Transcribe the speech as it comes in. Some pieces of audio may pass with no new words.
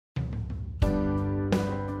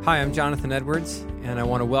Hi, I'm Jonathan Edwards, and I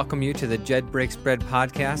want to welcome you to the Jed Breaks Bread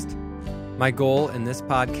podcast. My goal in this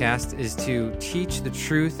podcast is to teach the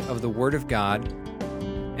truth of the Word of God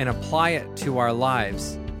and apply it to our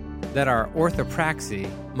lives, that our orthopraxy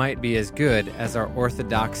might be as good as our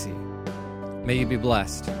orthodoxy. May you be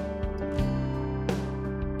blessed.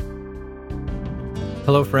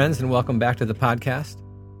 Hello, friends, and welcome back to the podcast.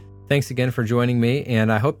 Thanks again for joining me, and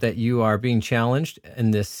I hope that you are being challenged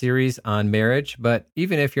in this series on marriage. But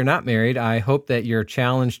even if you're not married, I hope that you're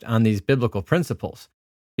challenged on these biblical principles,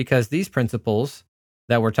 because these principles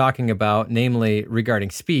that we're talking about, namely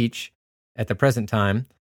regarding speech at the present time,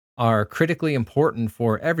 are critically important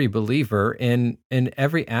for every believer in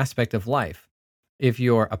every aspect of life. If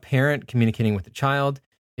you're a parent communicating with a child,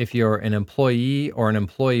 if you're an employee or an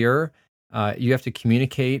employer, you have to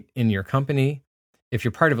communicate in your company. If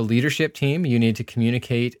you're part of a leadership team, you need to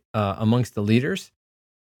communicate amongst the leaders.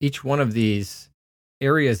 Each one of these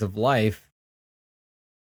areas of life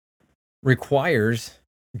requires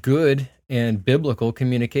good and biblical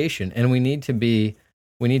communication, and we need to be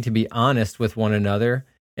honest with one another.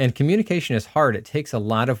 And communication is hard. It takes a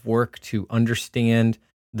lot of work to understand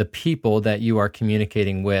the people that you are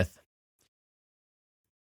communicating with.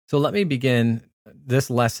 So let me begin this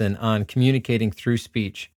lesson on communicating through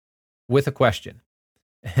speech with a question.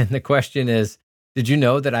 And the question is, did you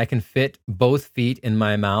know that I can fit both feet in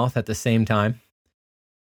my mouth at the same time?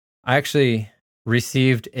 I actually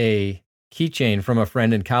received a keychain from a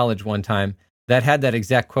friend in college one time that had that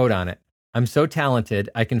exact quote on it. I'm so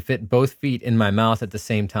talented, I can fit both feet in my mouth at the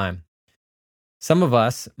same time. Some of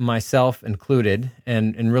us, myself included,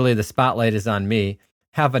 and really the spotlight is on me,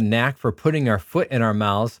 have a knack for putting our foot in our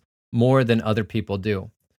mouths more than other people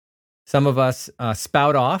do. Some of us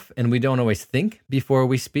spout off, and we don't always think before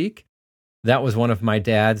we speak. That was one of my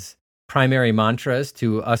dad's primary mantras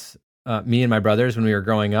to us, me and my brothers, when we were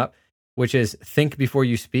growing up, which is think before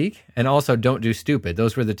you speak, and also don't do stupid.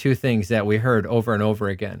 Those were the two things that we heard over and over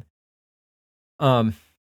again. I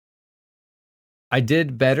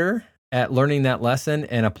did better at learning that lesson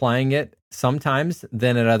and applying it sometimes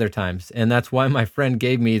than at other times, and that's why my friend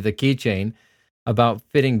gave me the keychain about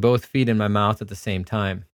fitting both feet in my mouth at the same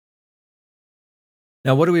time.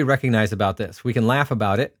 Now, what do we recognize about this? We can laugh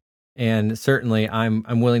about it, and certainly I'm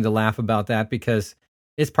willing to laugh about that because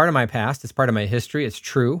it's part of my past, it's part of my history, it's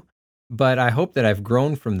true, but I hope that I've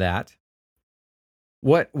grown from that.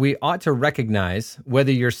 What we ought to recognize,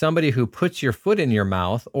 whether you're somebody who puts your foot in your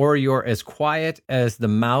mouth or you're as quiet as the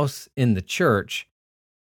mouse in the church,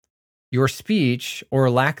 your speech or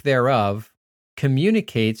lack thereof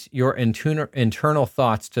communicates your internal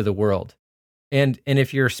thoughts to the world. And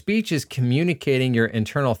if your speech is communicating your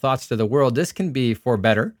internal thoughts to the world, this can be for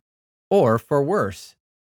better or for worse.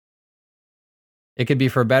 It could be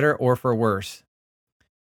for better or for worse.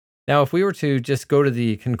 Now, if we were to just go to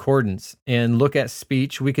the concordance and look at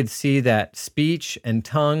speech, we could see that speech and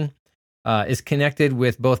tongue is connected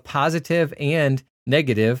with both positive and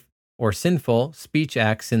negative or sinful speech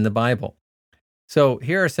acts in the Bible. So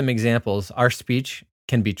here are some examples. Our speech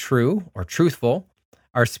can be true or truthful.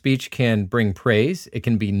 Our speech can bring praise. It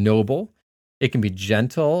can be noble. It can be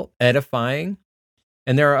gentle, edifying.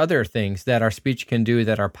 And there are other things that our speech can do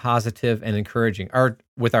that are positive and encouraging.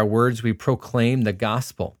 With our words, we proclaim the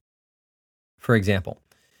gospel, for example.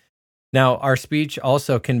 Now, our speech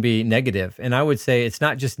also can be negative. And I would say it's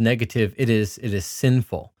not just negative, it is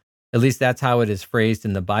sinful. At least that's how it is phrased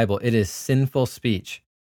in the Bible. It is sinful speech.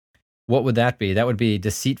 What would that be? That would be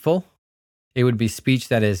deceitful. It would be speech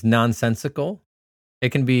that is nonsensical.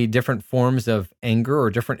 It can be different forms of anger or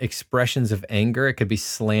different expressions of anger. It could be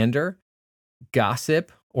slander,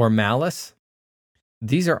 gossip, or malice.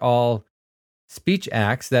 These are all speech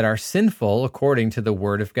acts that are sinful according to the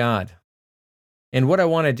Word of God. And what I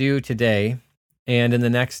want to do today and in the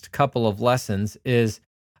next couple of lessons is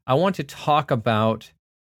I want to talk about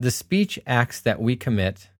the speech acts that we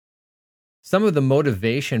commit, some of the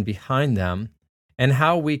motivation behind them, and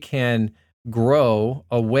how we can grow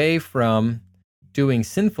away from doing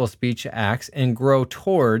sinful speech acts and grow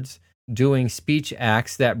towards doing speech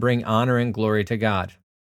acts that bring honor and glory to God.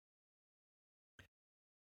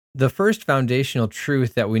 The first foundational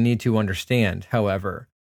truth that we need to understand, however,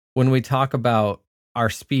 when we talk about our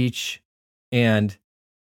speech and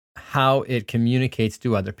how it communicates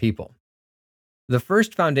to other people, the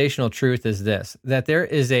first foundational truth is this, that there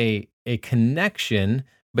is a connection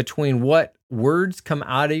between what words come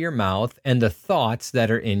out of your mouth and the thoughts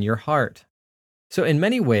that are in your heart. So in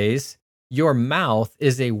many ways, your mouth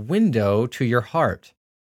is a window to your heart.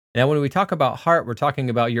 Now, when we talk about heart, we're talking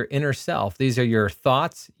about your inner self. These are your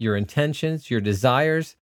thoughts, your intentions, your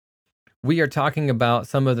desires. We are talking about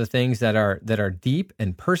some of the things that are deep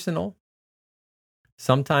and personal.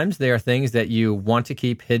 Sometimes they are things that you want to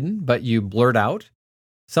keep hidden, but you blurt out.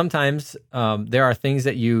 Sometimes there are things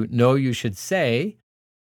that you know you should say,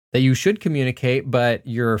 that you should communicate, but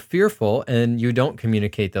you're fearful and you don't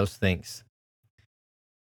communicate those things.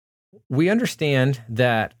 We understand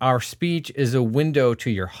that our speech is a window to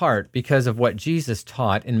your heart because of what Jesus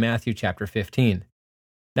taught in Matthew chapter 15.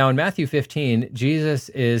 Now, in Matthew 15, Jesus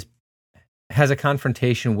has a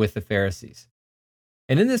confrontation with the Pharisees.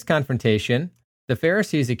 And in this confrontation, the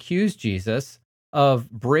Pharisees accuse Jesus of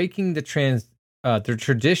breaking the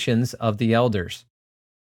traditions of the elders.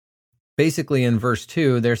 Basically, in verse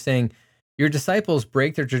 2, they're saying, your disciples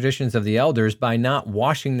break their traditions of the elders by not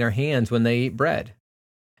washing their hands when they eat bread.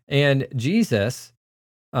 And Jesus,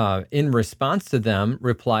 in response to them,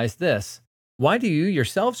 replies this, why do you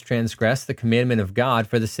yourselves transgress the commandment of God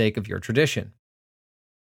for the sake of your tradition?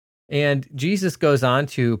 And Jesus goes on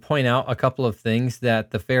to point out a couple of things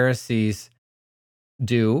that the Pharisees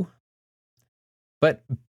do. But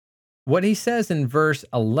what he says in verse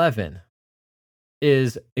 11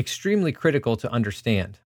 is extremely critical to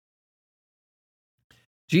understand.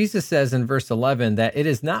 Jesus says in verse 11 that it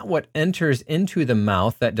is not what enters into the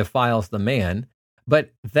mouth that defiles the man,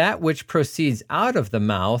 but that which proceeds out of the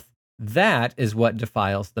mouth, that is what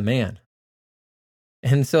defiles the man.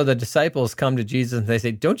 And so the disciples come to Jesus and they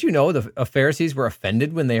say, don't you know the Pharisees were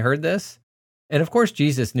offended when they heard this? And of course,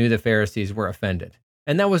 Jesus knew the Pharisees were offended.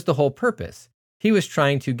 And that was the whole purpose. He was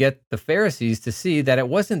trying to get the Pharisees to see that it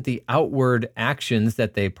wasn't the outward actions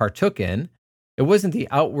that they partook in. It wasn't the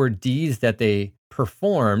outward deeds that they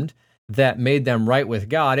performed that made them right with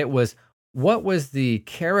God. It was, what was the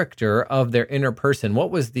character of their inner person? What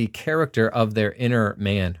was the character of their inner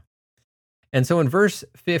man? And so in verse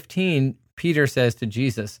 15, Peter says to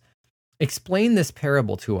Jesus, explain this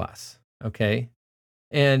parable to us, okay?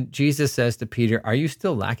 And Jesus says to Peter, are you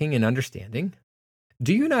still lacking in understanding?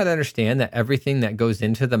 Do you not understand that everything that goes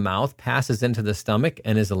into the mouth passes into the stomach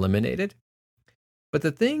and is eliminated? But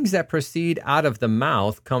the things that proceed out of the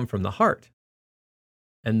mouth come from the heart,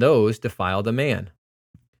 and those defile the man.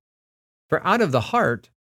 For out of the heart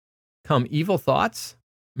come evil thoughts,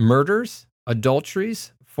 murders,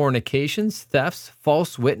 adulteries, fornications, thefts,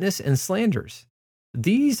 false witness, and slanders.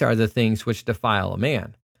 These are the things which defile a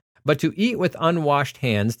man. But to eat with unwashed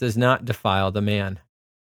hands does not defile the man.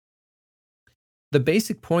 The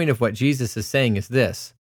basic point of what Jesus is saying is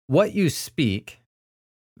this: what you speak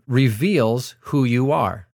reveals who you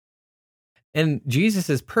are. And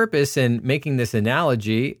Jesus' purpose in making this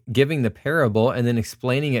analogy, giving the parable, and then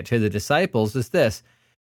explaining it to the disciples is this: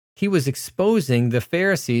 he was exposing the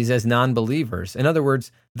Pharisees as non-believers. In other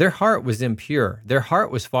words, their heart was impure. Their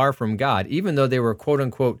heart was far from God. Even though they were, quote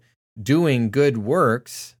unquote, doing good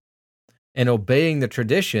works and obeying the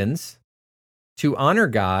traditions to honor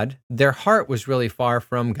God, their heart was really far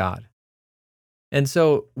from God. And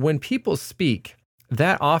so when people speak,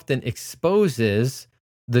 that often exposes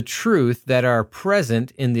the truth that are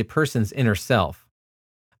present in the person's inner self.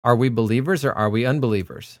 Are we believers or are we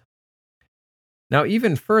unbelievers? Now,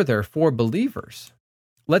 even further, for believers,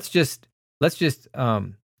 let's just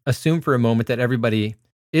assume for a moment that everybody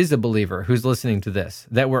is a believer who's listening to this,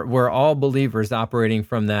 that we're all believers operating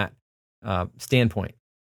from that standpoint.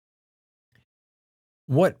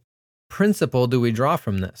 What principle do we draw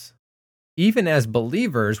from this? Even as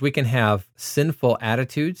believers, we can have sinful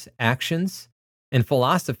attitudes, actions, and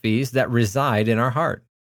philosophies that reside in our heart.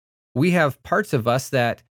 We have parts of us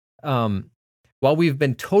that, while we've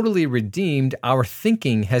been totally redeemed, our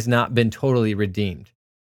thinking has not been totally redeemed.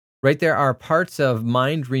 Right? There are parts of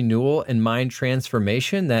mind renewal and mind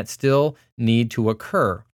transformation that still need to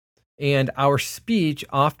occur. And our speech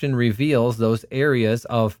often reveals those areas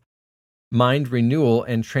of mind renewal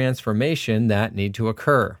and transformation that need to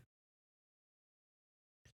occur.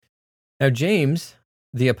 Now, James,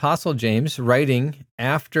 the Apostle James, writing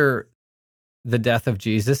after the death of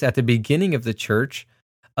Jesus at the beginning of the church,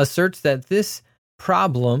 asserts that this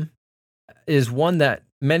problem is one that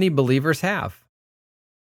many believers have.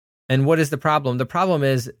 And what is the problem? The problem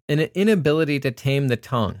is an inability to tame the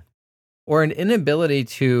tongue, or an inability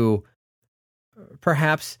to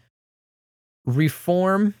perhaps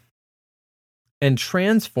reform and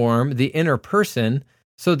transform the inner person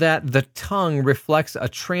so that the tongue reflects a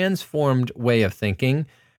transformed way of thinking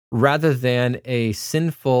rather than a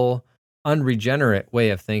sinful, unregenerate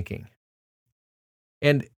way of thinking.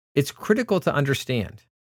 And it's critical to understand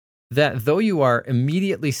that though you are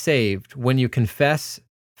immediately saved when you confess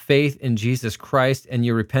faith in Jesus Christ and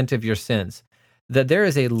you repent of your sins, that there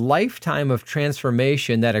is a lifetime of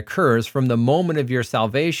transformation that occurs from the moment of your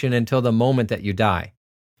salvation until the moment that you die.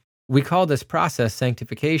 We call this process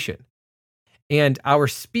sanctification. And our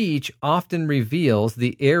speech often reveals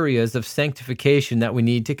the areas of sanctification that we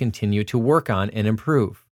need to continue to work on and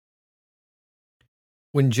improve.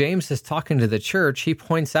 When James is talking to the church, he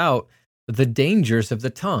points out the dangers of the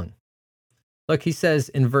tongue. Look, he says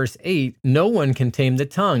in verse 8, "No one can tame the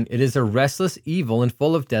tongue. It is a restless evil and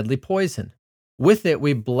full of deadly poison. With it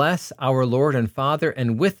we bless our Lord and Father,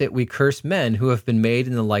 and with it we curse men who have been made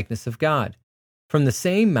in the likeness of God. From the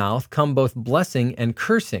same mouth come both blessing and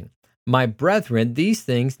cursing. My brethren, these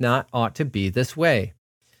things not ought to be this way."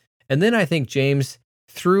 And then I think James,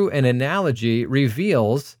 through an analogy,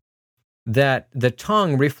 reveals that the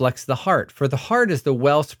tongue reflects the heart. For the heart is the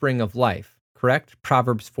wellspring of life, correct?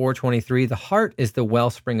 Proverbs 4:23, the heart is the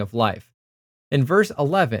wellspring of life. In verse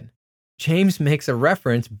 11, James makes a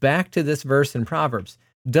reference back to this verse in Proverbs.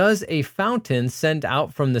 Does a fountain send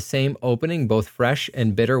out from the same opening both fresh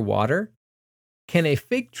and bitter water? Can a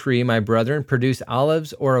fig tree, my brethren, produce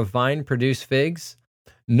olives, or a vine produce figs?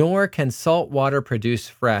 Nor can salt water produce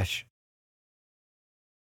fresh.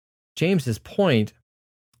 James's point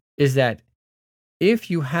is that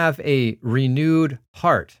if you have a renewed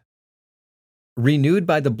heart, renewed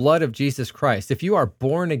by the blood of Jesus Christ, if you are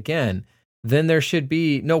born again, then there should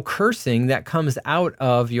be no cursing that comes out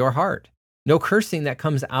of your heart, no cursing that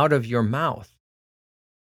comes out of your mouth.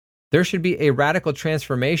 There should be a radical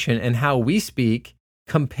transformation in how we speak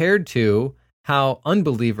compared to how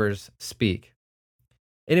unbelievers speak.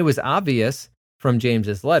 And it was obvious from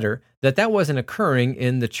James's letter that that wasn't occurring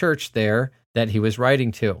in the church there that he was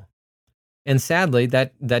writing to. And sadly,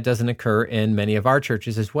 that doesn't occur in many of our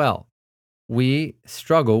churches as well. We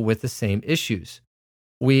struggle with the same issues.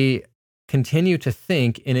 We continue to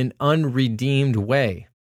think in an unredeemed way.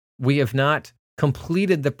 We have not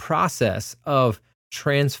completed the process of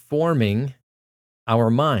transforming our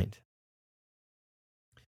mind.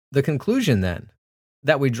 The conclusion then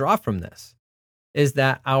that we draw from this is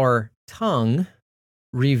that our tongue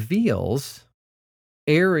reveals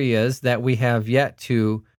areas that we have yet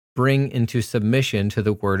to bring into submission to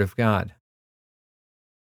the Word of God.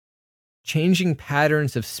 Changing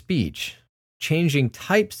patterns of speech, changing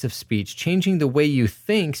types of speech, changing the way you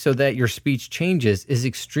think so that your speech changes is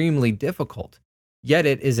extremely difficult, yet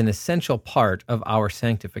it is an essential part of our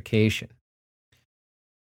sanctification.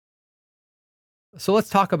 So let's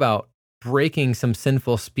talk about breaking some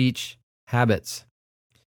sinful speech habits.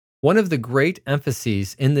 One of the great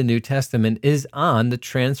emphases in the New Testament is on the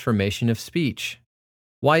transformation of speech.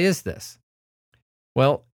 Why is this?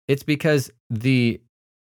 Well, it's because the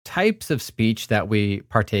types of speech that we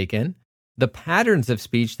partake in, the patterns of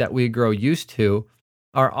speech that we grow used to,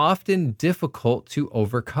 are often difficult to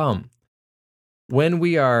overcome. When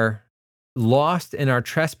we are lost in our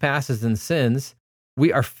trespasses and sins,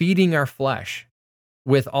 we are feeding our flesh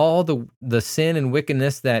with all the sin and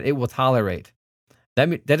wickedness that it will tolerate.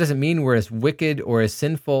 That doesn't mean we're as wicked or as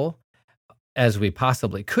sinful as we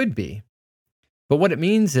possibly could be. But what it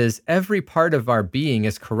means is every part of our being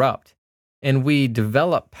is corrupt, and we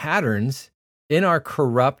develop patterns in our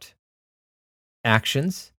corrupt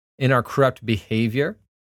actions, in our corrupt behavior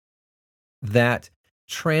that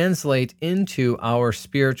translate into our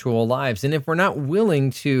spiritual lives. And if we're not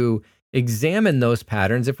willing to examine those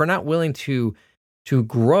patterns, if we're not willing to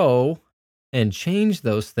grow and change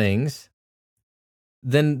those things,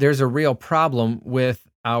 then there's a real problem with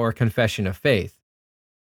our confession of faith.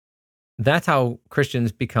 That's how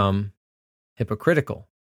Christians become hypocritical.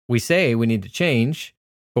 We say we need to change,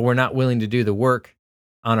 but we're not willing to do the work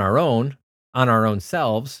on our own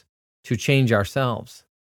selves, to change ourselves.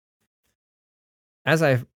 As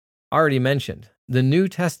I've already mentioned, the New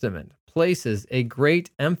Testament places a great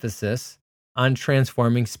emphasis on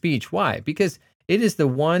transforming speech. Why? Because it is the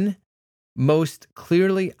one most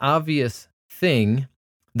clearly obvious thing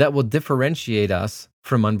that will differentiate us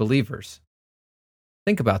from unbelievers.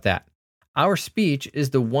 Think about that. Our speech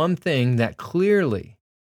is the one thing that clearly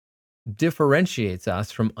differentiates us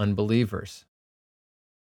from unbelievers.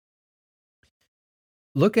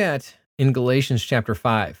 Look at in Galatians chapter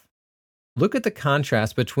 5. Look at the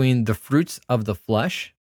contrast between the fruits of the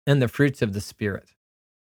flesh and the fruits of the Spirit.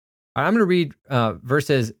 All right, I'm going to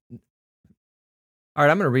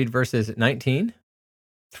read verses 19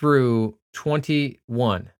 through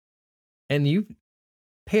 21. And you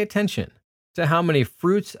pay attention to how many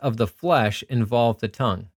fruits of the flesh involve the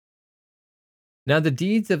tongue. Now the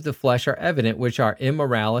deeds of the flesh are evident, which are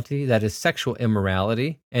immorality, that is sexual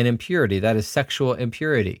immorality, and impurity, that is sexual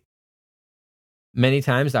impurity. Many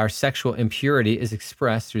times our sexual impurity is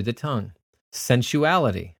expressed through the tongue.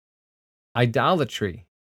 sensuality, idolatry,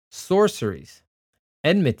 sorceries,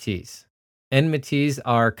 enmities. Enmities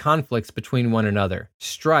are conflicts between one another,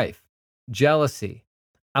 strife, jealousy,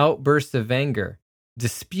 outbursts of anger,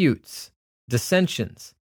 disputes,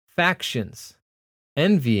 dissensions, factions,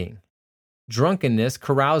 envying, drunkenness,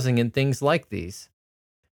 carousing, and things like these,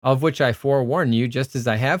 of which I forewarn you, just as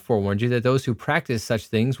I have forewarned you, that those who practice such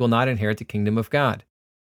things will not inherit the kingdom of God.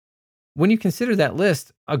 When you consider that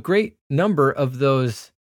list, a great number of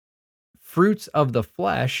those fruits of the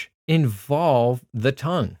flesh involve the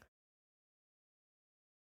tongue.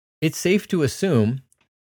 It's safe to assume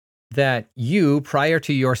that you, prior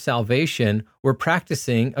to your salvation, were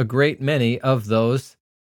practicing a great many of those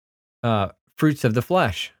fruits of the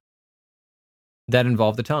flesh that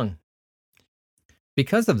involve the tongue.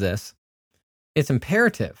 Because of this, it's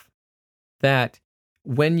imperative that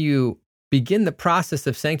when you begin the process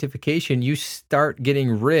of sanctification, you start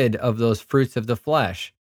getting rid of those fruits of the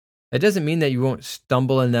flesh. It doesn't mean that you won't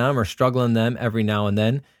stumble in them or struggle in them every now and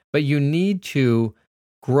then, but you need to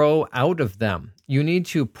grow out of them. You need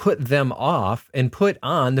to put them off and put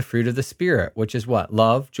on the fruit of the Spirit, which is what?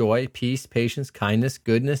 Love, joy, peace, patience, kindness,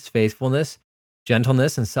 goodness, faithfulness,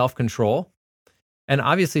 gentleness, and self-control. And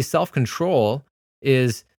obviously self-control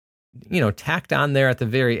is, tacked on there at the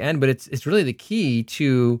very end, but it's really the key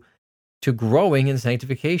to growing in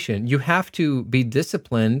sanctification. You have to be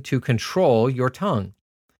disciplined to control your tongue.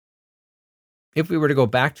 If we were to go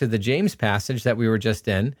back to the James passage that we were just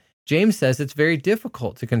in, James says it's very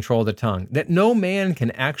difficult to control the tongue, that no man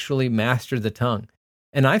can actually master the tongue.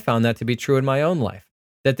 And I found that to be true in my own life,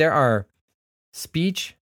 that there are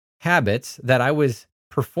speech habits that I was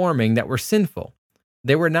performing that were sinful.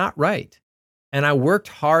 They were not right. And I worked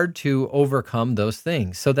hard to overcome those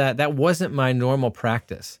things, so that wasn't my normal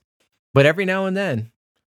practice. But every now and then,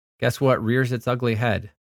 guess what rears its ugly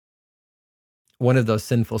head? One of those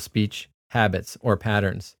sinful speech habits or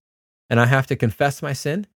patterns. And I have to confess my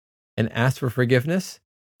sin and ask for forgiveness.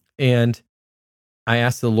 And I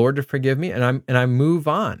ask the Lord to forgive me, and I move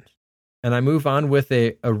on. And I move on with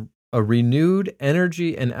a renewed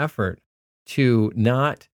energy and effort to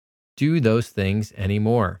not do those things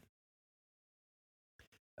anymore.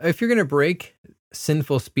 If you're going to break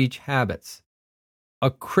sinful speech habits, a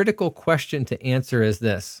critical question to answer is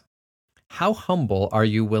this: how humble are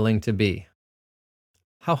you willing to be?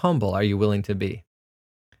 How humble are you willing to be?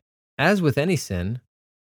 As with any sin,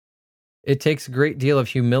 it takes a great deal of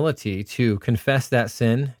humility to confess that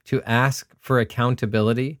sin, to ask for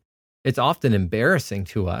accountability. It's often embarrassing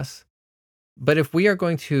to us. But if we are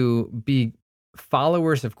going to be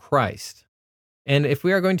followers of Christ, and if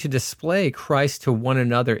we are going to display Christ to one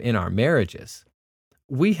another in our marriages,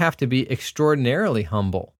 we have to be extraordinarily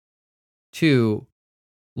humble to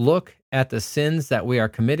look at the sins that we are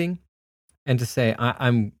committing and to say,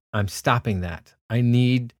 I'm stopping that. I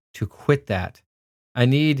need to quit that. I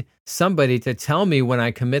need somebody to tell me when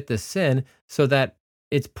I commit the sin so that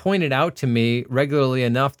it's pointed out to me regularly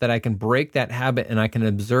enough that I can break that habit and I can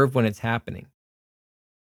observe when it's happening.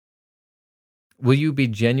 Will you be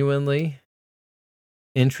genuinely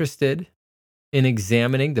interested in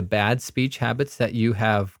examining the bad speech habits that you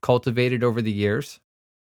have cultivated over the years?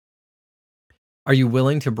 Are you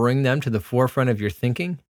willing to bring them to the forefront of your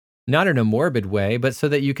thinking? Not in a morbid way, but so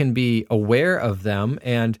that you can be aware of them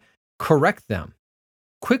and correct them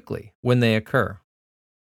quickly when they occur.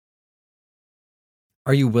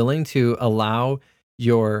 Are you willing to allow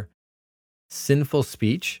your sinful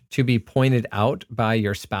speech to be pointed out by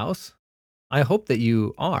your spouse? I hope that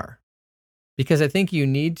you are, because I think you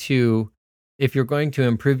need to, if you're going to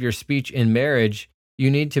improve your speech in marriage,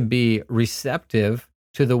 you need to be receptive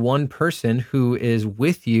to the one person who is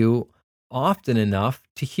with you often enough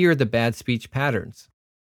to hear the bad speech patterns.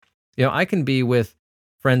 I can be with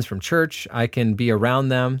friends from church. I can be around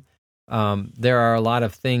them. There are a lot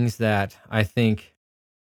of things that I think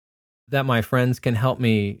that my friends can help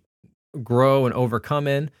me grow and overcome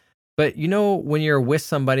in. But when you're with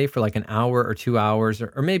somebody for like an hour or 2 hours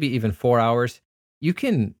or maybe even 4 hours, you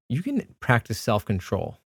can practice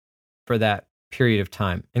self-control for that period of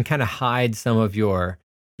time and kind of hide some of your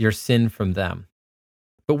sin from them.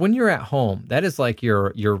 But when you're at home, that is like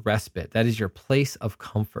your respite. That is your place of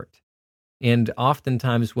comfort. And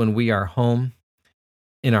oftentimes when we are home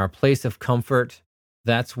in our place of comfort,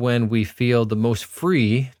 that's when we feel the most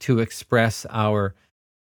free to express our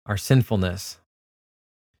sinfulness.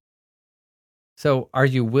 So are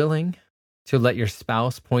you willing to let your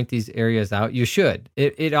spouse point these areas out? You should.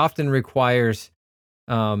 It often requires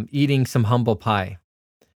eating some humble pie.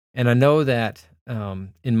 And I know that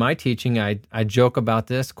in my teaching, I joke about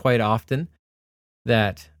this quite often,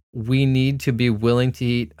 that we need to be willing to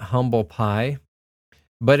eat humble pie.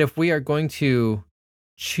 But if we are going to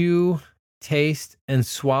chew, taste, and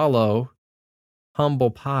swallow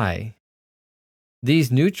humble pie,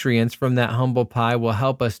 these nutrients from that humble pie will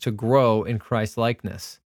help us to grow in Christ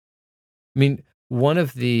likeness. I mean, one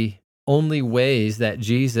of the only ways that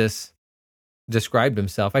Jesus described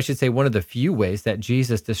himself, I should say one of the few ways that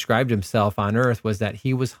Jesus described himself on earth, was that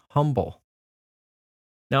he was humble.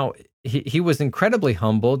 Now, he was incredibly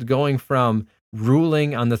humbled, going from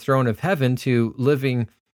ruling on the throne of heaven to living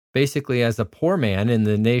basically as a poor man in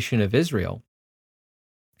the nation of Israel.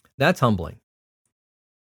 That's humbling.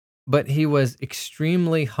 But he was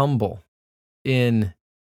extremely humble in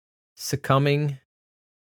succumbing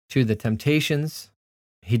to the temptations.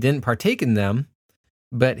 He didn't partake in them,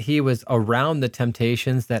 but he was around the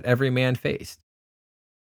temptations that every man faced.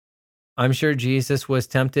 I'm sure Jesus was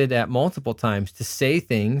tempted at multiple times to say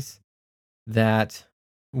things that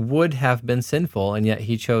would have been sinful, and yet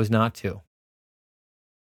he chose not to.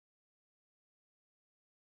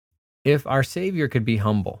 If our Savior could be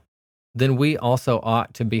humble, then we also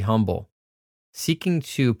ought to be humble, seeking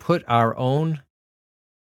to put our own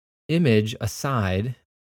image aside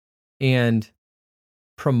and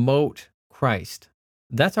promote Christ.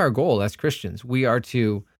 That's our goal as Christians. We are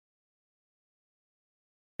to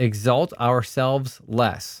exalt ourselves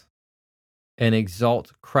less and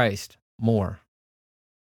exalt Christ more.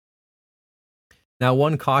 Now,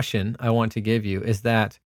 one caution I want to give you is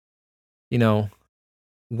that,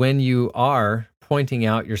 when you are pointing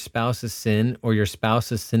out your spouse's sin or your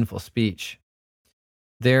spouse's sinful speech,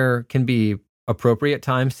 there can be appropriate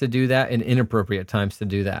times to do that and inappropriate times to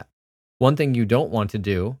do that. One thing you don't want to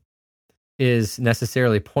do is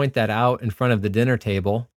necessarily point that out in front of the dinner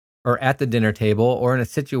table or at the dinner table or in a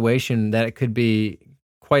situation that it could be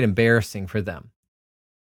quite embarrassing for them.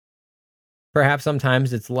 Perhaps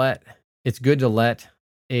sometimes it's good to let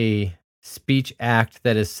a speech act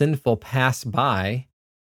that is sinful pass by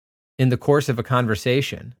in the course of a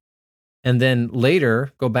conversation, and then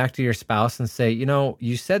later go back to your spouse and say,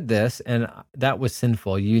 you said this and that was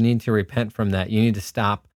sinful. You need to repent from that. You need to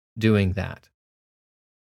stop doing that.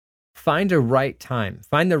 Find a right time,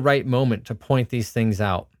 find the right moment to point these things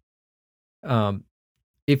out.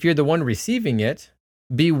 If you're the one receiving it,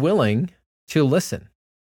 be willing to listen.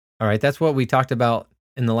 All right, that's what we talked about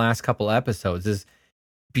in the last couple episodes, is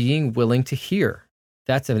being willing to hear.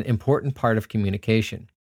 That's an important part of communication.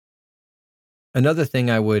 Another thing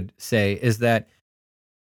I would say is that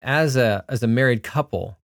as a married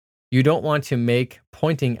couple, you don't want to make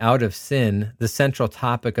pointing out of sin the central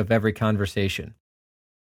topic of every conversation.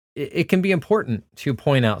 It can be important to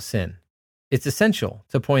point out sin. It's essential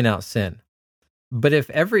to point out sin. But if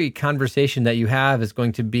every conversation that you have is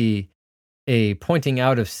going to be a pointing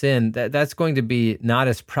out of sin, that's going to be not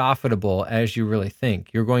as profitable as you really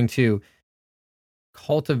think. You're going to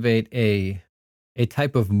cultivate a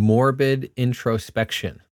type of morbid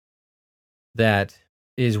introspection that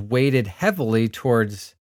is weighted heavily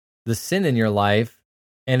towards the sin in your life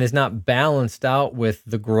and is not balanced out with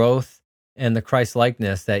the growth and the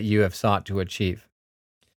Christ-likeness that you have sought to achieve.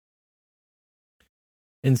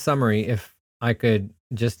 In summary, if I could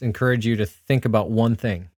just encourage you to think about one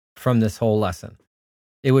thing from this whole lesson,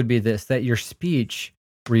 it would be this: that your speech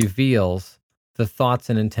reveals the thoughts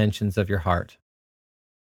and intentions of your heart.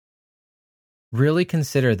 Really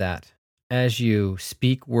consider that as you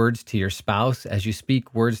speak words to your spouse, as you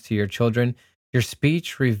speak words to your children. Your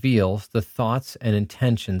speech reveals the thoughts and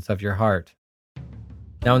intentions of your heart.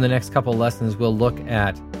 Now, in the next couple lessons, we'll look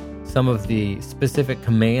at some of the specific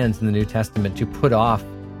commands in the New Testament to put off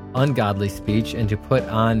ungodly speech and to put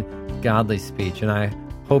on godly speech. And I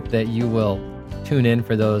hope that you will tune in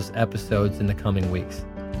for those episodes in the coming weeks.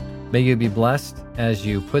 May you be blessed as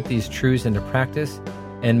you put these truths into practice,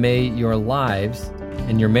 and may your lives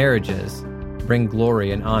and your marriages bring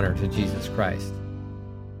glory and honor to Jesus Christ.